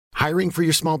Hiring for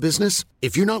your small business?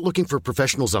 If you're not looking for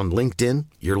professionals on LinkedIn,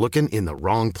 you're looking in the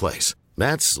wrong place.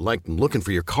 That's like looking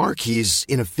for your car keys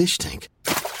in a fish tank.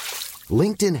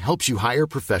 LinkedIn helps you hire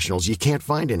professionals you can't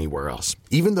find anywhere else,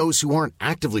 even those who aren't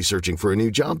actively searching for a new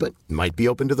job but might be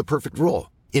open to the perfect role.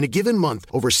 In a given month,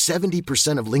 over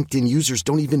 70% of LinkedIn users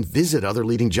don't even visit other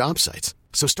leading job sites.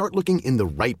 So start looking in the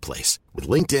right place. With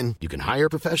LinkedIn, you can hire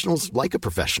professionals like a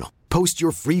professional. Post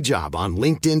your free job on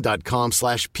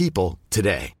linkedin.com/people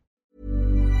today.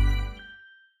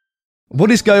 What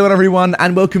is going on, everyone,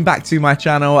 and welcome back to my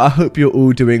channel. I hope you're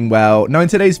all doing well. Now, in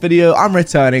today's video, I'm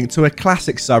returning to a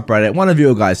classic subreddit, one of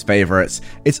your guys' favorites.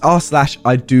 It's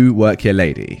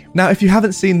r/IDoWorkHereLady. Now, if you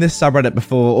haven't seen this subreddit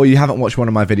before, or you haven't watched one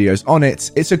of my videos on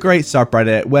it, it's a great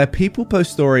subreddit where people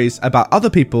post stories about other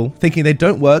people thinking they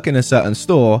don't work in a certain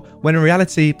store, when in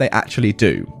reality, they actually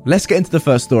do. Let's get into the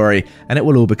first story, and it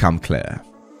will all become clear.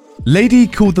 Lady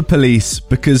called the police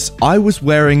because I was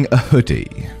wearing a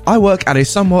hoodie. I work at a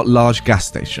somewhat large gas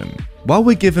station. While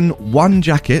we're given one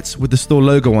jacket with the store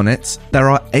logo on it, there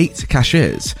are 8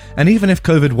 cashiers, and even if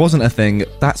COVID wasn't a thing,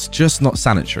 that's just not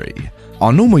sanitary.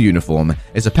 Our normal uniform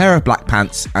is a pair of black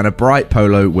pants and a bright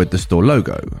polo with the store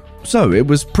logo. So it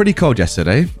was pretty cold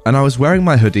yesterday, and I was wearing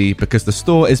my hoodie because the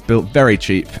store is built very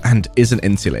cheap and isn't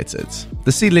insulated.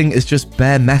 The ceiling is just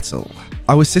bare metal.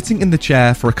 I was sitting in the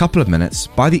chair for a couple of minutes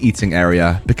by the eating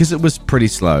area because it was pretty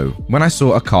slow when I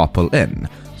saw a car pull in,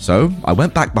 so I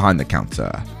went back behind the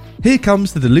counter. Here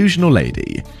comes the delusional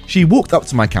lady. She walked up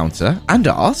to my counter and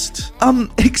asked,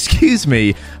 excuse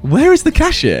me, where is the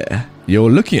cashier?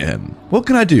 You're looking at him. What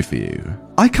can I do for you?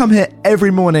 I come here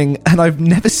every morning and I've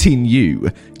never seen you.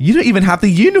 You don't even have the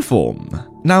uniform.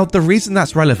 Now, the reason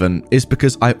that's relevant is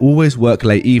because I always work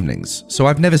late evenings, so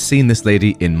I've never seen this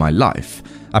lady in my life.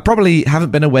 I probably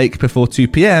haven't been awake before 2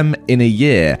 p.m. in a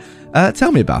year.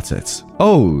 Tell me about it.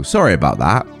 Oh, sorry about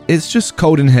that. It's just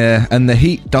cold in here and the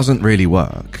heat doesn't really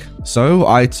work. So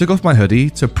I took off my hoodie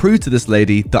to prove to this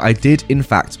lady that I did in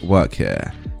fact work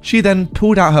here. She then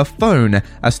pulled out her phone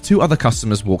as 2 other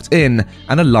customers walked in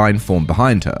and a line formed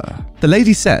behind her. The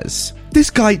lady says, "This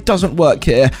guy doesn't work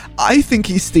here. I think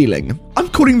he's stealing. I'm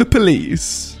calling the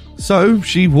police." So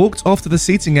she walked off to the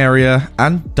seating area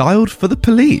and dialed for the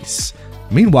police.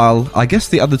 Meanwhile, I guess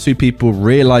the other 2 people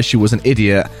realized she was an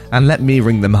idiot and let me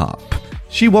ring them up.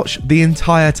 She watched the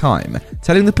entire time,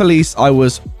 telling the police I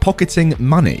was pocketing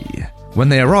money. When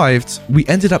they arrived, we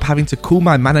ended up having to call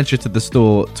my manager to the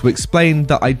store to explain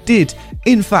that I did,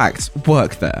 in fact,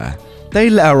 work there. They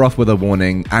let her off with a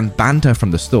warning and banned her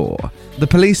from the store. The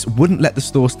police wouldn't let the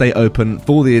store stay open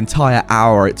for the entire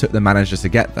hour it took the manager to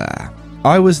get there.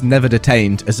 I was never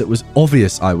detained as it was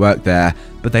obvious I worked there,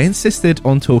 but they insisted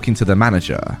on talking to the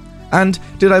manager. And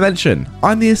did I mention,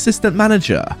 I'm the assistant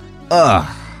manager? Ugh.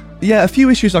 Yeah, a few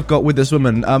issues I've got with this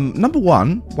woman. Number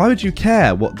one, why would you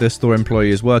care what the store employee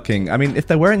is working? I mean, if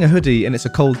they're wearing a hoodie and it's a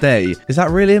cold day, is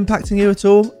that really impacting you at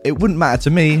all? It wouldn't matter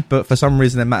to me, but for some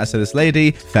reason it matters to this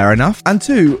lady. Fair enough. And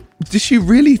 2, does she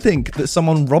really think that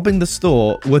someone robbing the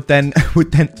store would then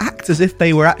act as if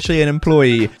they were actually an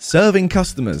employee serving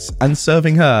customers and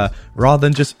serving her rather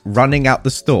than just running out the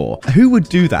store? Who would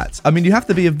do that? I mean, you have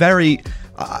to be a very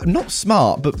not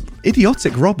smart, but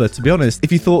idiotic robber, to be honest,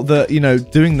 if you thought that,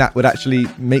 doing that would actually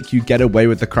make you get away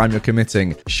with the crime you're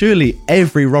committing. Surely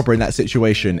every robber in that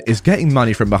situation is getting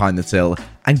money from behind the till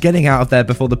and getting out of there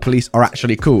before the police are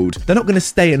actually called. They're not going to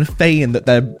stay and feign that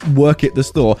they work at the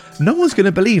store. No one's going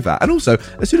to believe that. And also,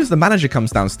 as soon as the manager comes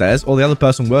downstairs or the other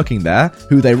person working there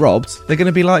who they robbed, they're going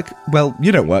to be like, well,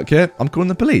 you don't work here. I'm calling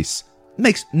the police.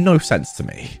 Makes no sense to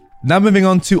me. Now moving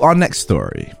on to our next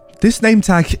story. This name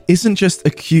tag isn't just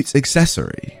a cute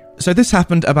accessory. So this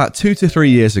happened about 2 to 3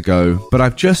 years ago, but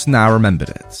I've just now remembered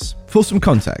it. For some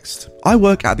context, I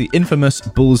work at the infamous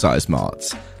Bullseye's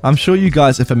Mart. I'm sure you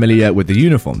guys are familiar with the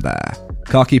uniform there.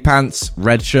 Khaki pants,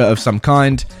 red shirt of some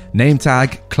kind, name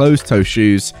tag, closed-toe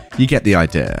shoes, you get the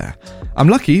idea. I'm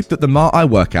lucky that the mart I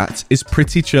work at is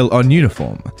pretty chill on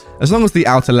uniform. As long as the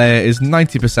outer layer is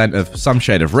 90% of some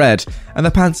shade of red, and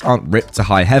the pants aren't ripped to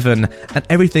high heaven, and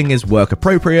everything is work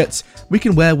appropriate, we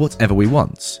can wear whatever we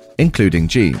want, including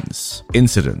jeans.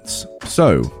 Incidents.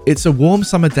 So, it's a warm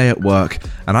summer day at work,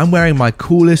 and I'm wearing my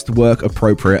coolest work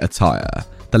appropriate attire.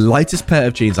 The lightest pair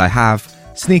of jeans I have,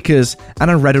 sneakers, and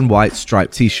a red and white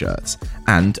striped t-shirt,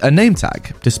 and a name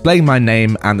tag displaying my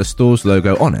name and the store's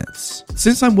logo on it.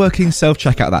 Since I'm working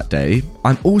self-checkout that day,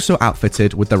 I'm also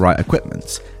outfitted with the right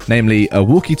equipment, namely a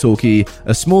walkie-talkie,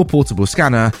 a small portable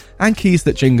scanner, and keys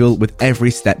that jingle with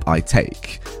every step I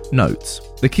take. Note,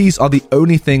 the keys are the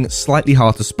only thing slightly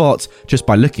hard to spot just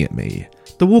by looking at me.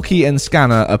 The walkie and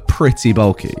scanner are pretty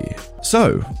bulky.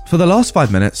 So, for the last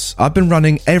 5 minutes, I've been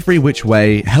running every which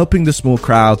way, helping the small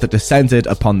crowd that descended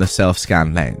upon the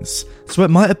self-scan lanes. So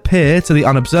it might appear to the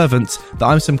unobservant that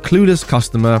I'm some clueless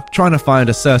customer trying to find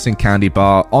a certain candy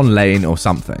bar on lane or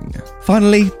something.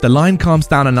 Finally, the line calms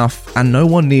down enough and no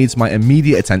one needs my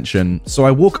immediate attention, so I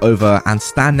walk over and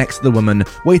stand next to the woman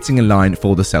waiting in line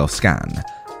for the self-scan.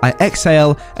 I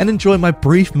exhale and enjoy my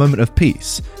brief moment of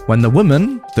peace when the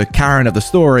woman, the Karen of the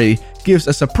story, gives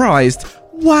a surprised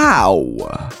 "Wow!"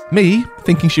 Me,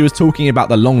 thinking she was talking about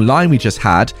the long line we just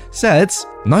had, said,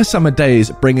 "Nice summer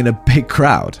days bring in a big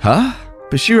crowd, huh?"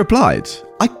 But she replied,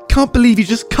 "I can't believe you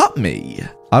just cut me."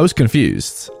 I was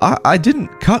confused. I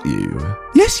didn't cut you.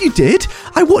 "Yes, you did.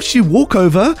 I watched you walk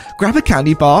over, grab a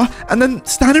candy bar, and then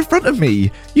stand in front of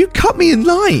me. You cut me in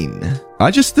line." I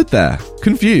just stood there,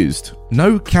 confused,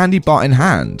 no candy bar in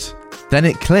hand. Then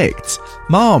it clicked.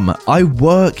 "Mom, I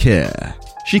work here."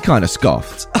 She kind of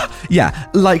scoffed. "Yeah,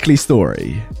 likely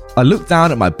story." I looked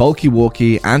down at my bulky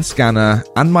walkie and scanner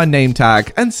and my name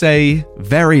tag and say,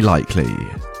 "Very likely."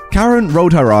 Karen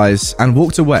rolled her eyes and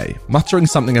walked away, muttering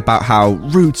something about how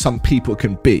rude some people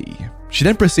can be. She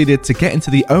then proceeded to get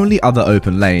into the only other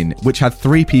open lane, which had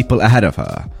 3 people ahead of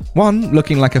her, one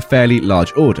looking like a fairly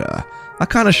large order. I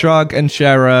kind of shrug and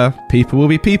share a people will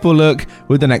be people look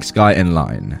with the next guy in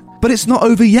line. But it's not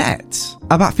over yet.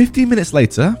 About 15 minutes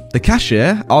later, the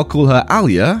cashier, I'll call her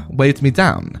Alia, waved me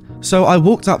down. So I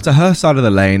walked up to her side of the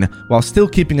lane while still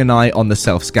keeping an eye on the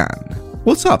self-scan.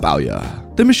 "What's up, Alia?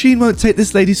 The machine won't take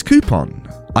this lady's coupon."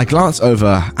 I glance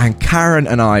over and Karen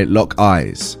and I lock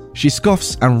eyes. She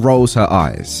scoffs and rolls her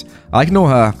eyes. I ignore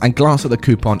her and glance at the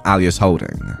coupon Alia's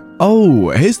holding. "Oh,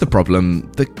 here's the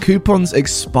problem. The coupon's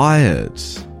expired.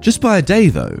 Just by a day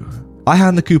though." I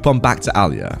hand the coupon back to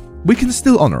Alia. "We can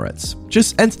still honor it.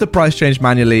 Just enter the price change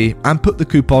manually and put the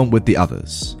coupon with the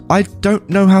others." "I don't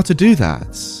know how to do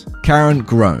that." Karen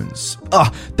groans.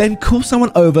 Then call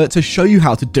someone over to show you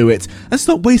how to do it and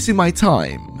stop wasting my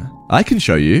time." "I can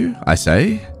show you," I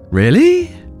say.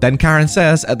 "Really?" Then Karen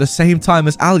says at the same time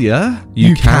as Alia,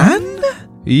 You can?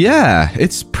 "Yeah,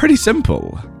 it's pretty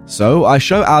simple." So I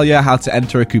show Alia how to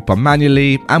enter a coupon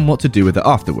manually and what to do with it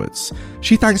afterwards.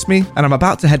 She thanks me and I'm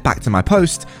about to head back to my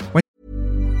post when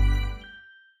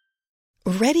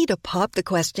Ready to pop the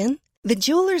question? The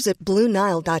jewelers at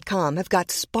BlueNile.com have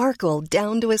got sparkle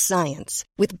down to a science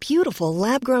with beautiful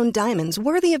lab-grown diamonds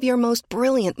worthy of your most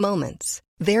brilliant moments.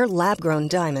 Their lab-grown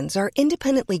diamonds are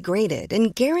independently graded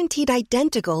and guaranteed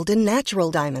identical to natural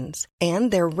diamonds,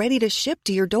 and they're ready to ship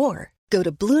to your door. Go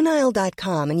to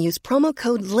BlueNile.com and use promo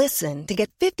code LISTEN to get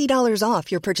 $50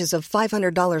 off your purchase of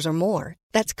 $500 or more.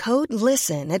 That's code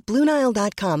LISTEN at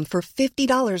BlueNile.com for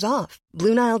 $50 off.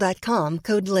 BlueNile.com,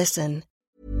 code LISTEN.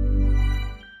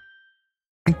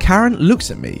 And Karen looks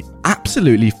at me,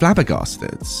 absolutely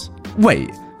flabbergasted.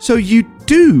 "Wait, so you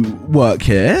do work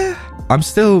here?" I'm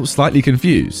still slightly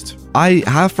confused. "I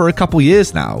have for a couple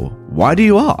years now. Why do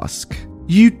you ask?"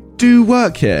 "You do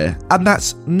work here, and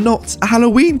that's not a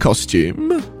Halloween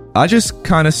costume?" I just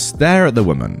kind of stare at the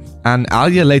woman, and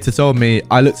Alia later told me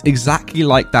I looked exactly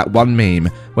like that one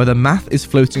meme where the math is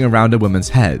floating around a woman's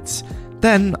head.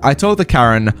 Then I told the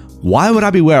Karen, why would I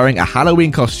be wearing a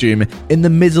Halloween costume in the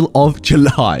middle of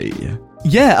July?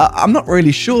 Yeah, I'm not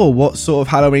really sure what sort of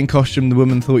Halloween costume the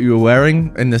woman thought you were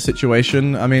wearing in this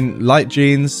situation. I mean, light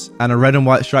jeans and a red and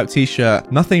white striped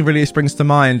t-shirt. Nothing really springs to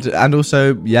mind. And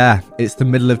also, yeah, it's the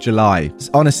middle of July.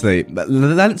 Honestly, the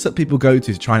lengths that people go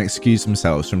to try and excuse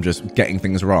themselves from just getting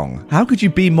things wrong. How could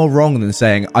you be more wrong than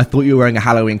saying, I thought you were wearing a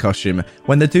Halloween costume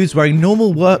when the dude's wearing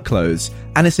normal work clothes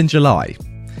and it's in July?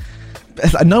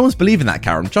 No one's believing that,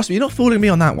 Karen. Trust me, you're not fooling me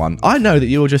on that one. I know that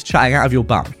you were just chatting out of your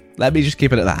bum. Let me just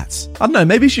keep it at that. I don't know,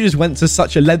 maybe she just went to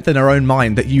such a length in her own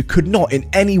mind that you could not in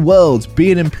any world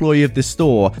be an employee of this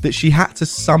store that she had to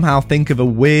somehow think of a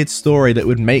weird story that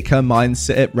would make her mind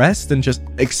sit at rest and just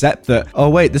accept that, oh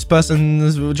wait, this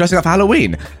person's dressing up for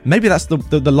Halloween. Maybe that's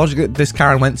the logic that this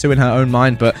Karen went to in her own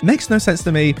mind, but makes no sense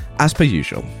to me as per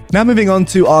usual. Now moving on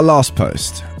to our last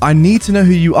post. I need to know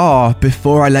who you are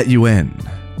before I let you in.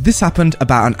 This happened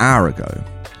about an hour ago.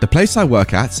 The place I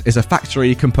work at is a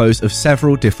factory composed of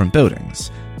several different buildings.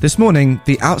 This morning,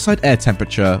 the outside air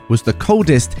temperature was the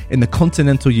coldest in the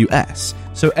continental US,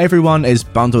 so everyone is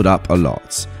bundled up a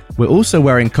lot. We're also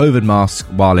wearing COVID masks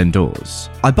while indoors.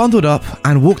 I bundled up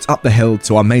and walked up the hill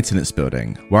to our maintenance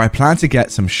building, where I plan to get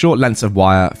some short lengths of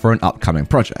wire for an upcoming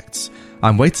project.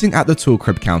 I'm waiting at the tool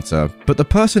crib counter, but the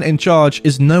person in charge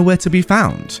is nowhere to be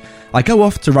found. I go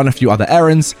off to run a few other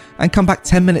errands and come back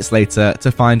 10 minutes later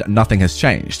to find nothing has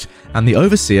changed, and the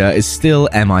overseer is still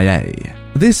MIA.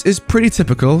 This is pretty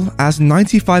typical, as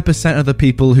 95% of the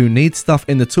people who need stuff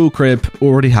in the tool crib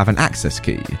already have an access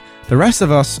key. The rest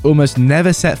of us almost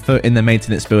never set foot in the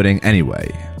maintenance building anyway.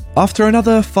 After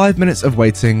another 5 minutes of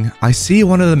waiting, I see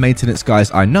one of the maintenance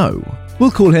guys I know.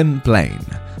 We'll call him Blaine.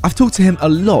 I've talked to him a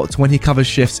lot when he covers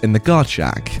shifts in the guard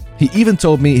shack. He even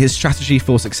told me his strategy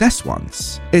for success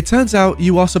once. It turns out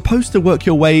you are supposed to work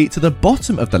your way to the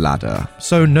bottom of the ladder,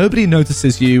 so nobody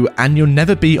notices you and you'll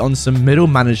never be on some middle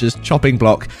manager's chopping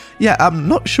block. Yeah, I'm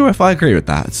not sure if I agree with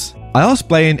that. I asked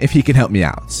Blaine if he can help me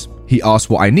out. He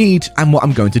asks what I need and what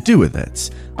I'm going to do with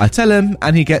it. I tell him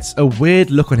and he gets a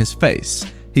weird look on his face.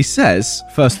 He says,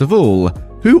 first of all,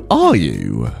 "Who are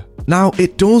you?" Now,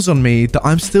 it dawns on me that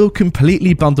I'm still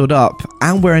completely bundled up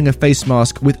and wearing a face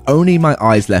mask with only my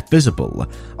eyes left visible.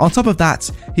 On top of that,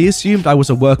 he assumed I was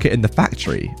a worker in the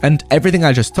factory, and everything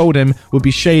I just told him would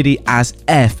be shady as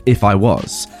F if I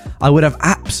was. I would have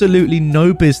absolutely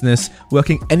no business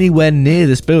working anywhere near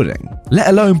this building, let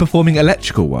alone performing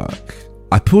electrical work.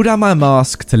 I pull down my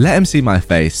mask to let him see my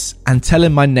face and tell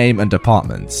him my name and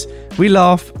department. We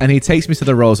laugh and he takes me to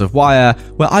the rolls of wire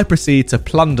where I proceed to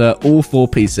plunder all 4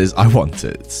 pieces I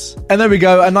wanted. And there we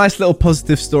go, a nice little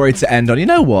positive story to end on. You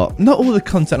know what? Not all the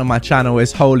content on my channel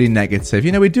is wholly negative.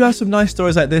 You know, we do have some nice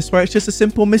stories like this where it's just a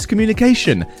simple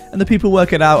miscommunication and the people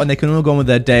work it out and they can all go on with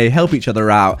their day, help each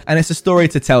other out, and it's a story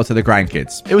to tell to the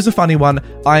grandkids. It was a funny one.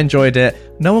 I enjoyed it.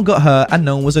 No one got hurt and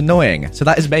no one was annoying. So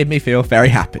that has made me feel very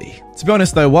happy. To be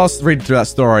honest though, whilst reading through that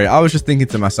story, I was just thinking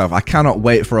to myself, I cannot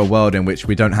wait for a world in which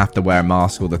we don't have to wear a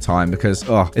mask all the time because,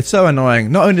 it's so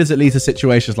annoying. Not only does it lead to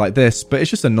situations like this, but it's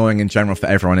just annoying in general for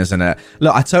everyone, isn't it?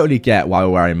 Look, I totally get why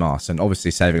we're wearing masks, and obviously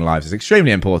saving lives is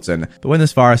extremely important, but when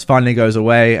this virus finally goes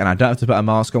away and I don't have to put a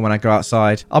mask on when I go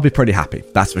outside, I'll be pretty happy,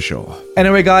 that's for sure.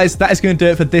 Anyway guys, that is going to do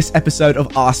it for this episode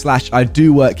of r/I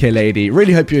do work here lady.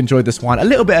 Really hope you enjoyed this one. A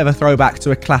little bit of a throwback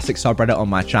to a classic subreddit on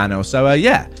my channel, so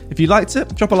yeah, if you liked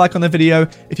it, drop a like on the video.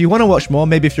 If you want to watch more,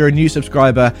 maybe if you're a new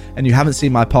subscriber and you haven't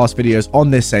seen my past videos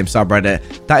on this same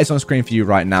subreddit, that is on screen for you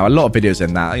right now. A lot of videos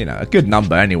in that, a good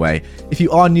number anyway. If you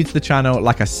are new to the channel,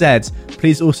 like I said,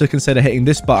 please also consider hitting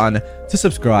this button to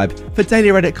subscribe for daily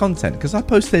Reddit content, because I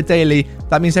post it daily.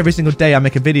 That means every single day I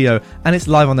make a video and it's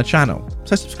live on the channel.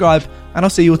 So subscribe and I'll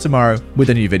see you all tomorrow with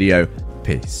a new video.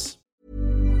 Peace.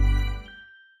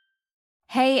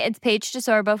 Hey, it's Paige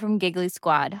DeSorbo from Giggly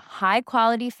Squad. High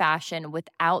quality fashion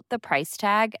without the price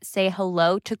tag. Say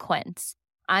hello to Quince.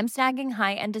 I'm snagging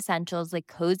high-end essentials like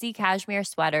cozy cashmere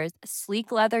sweaters,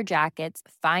 sleek leather jackets,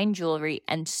 fine jewelry,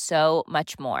 and so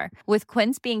much more. With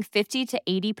Quince being 50 to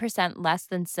 80% less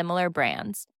than similar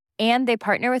brands. And they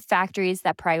partner with factories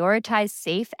that prioritize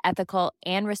safe, ethical,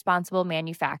 and responsible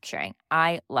manufacturing.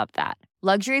 I love that.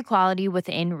 Luxury quality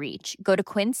within reach. Go to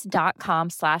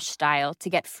quince.com/style to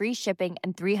get free shipping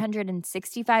and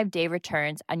 365-day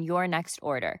returns on your next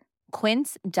order.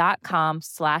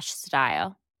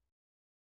 Quince.com/style.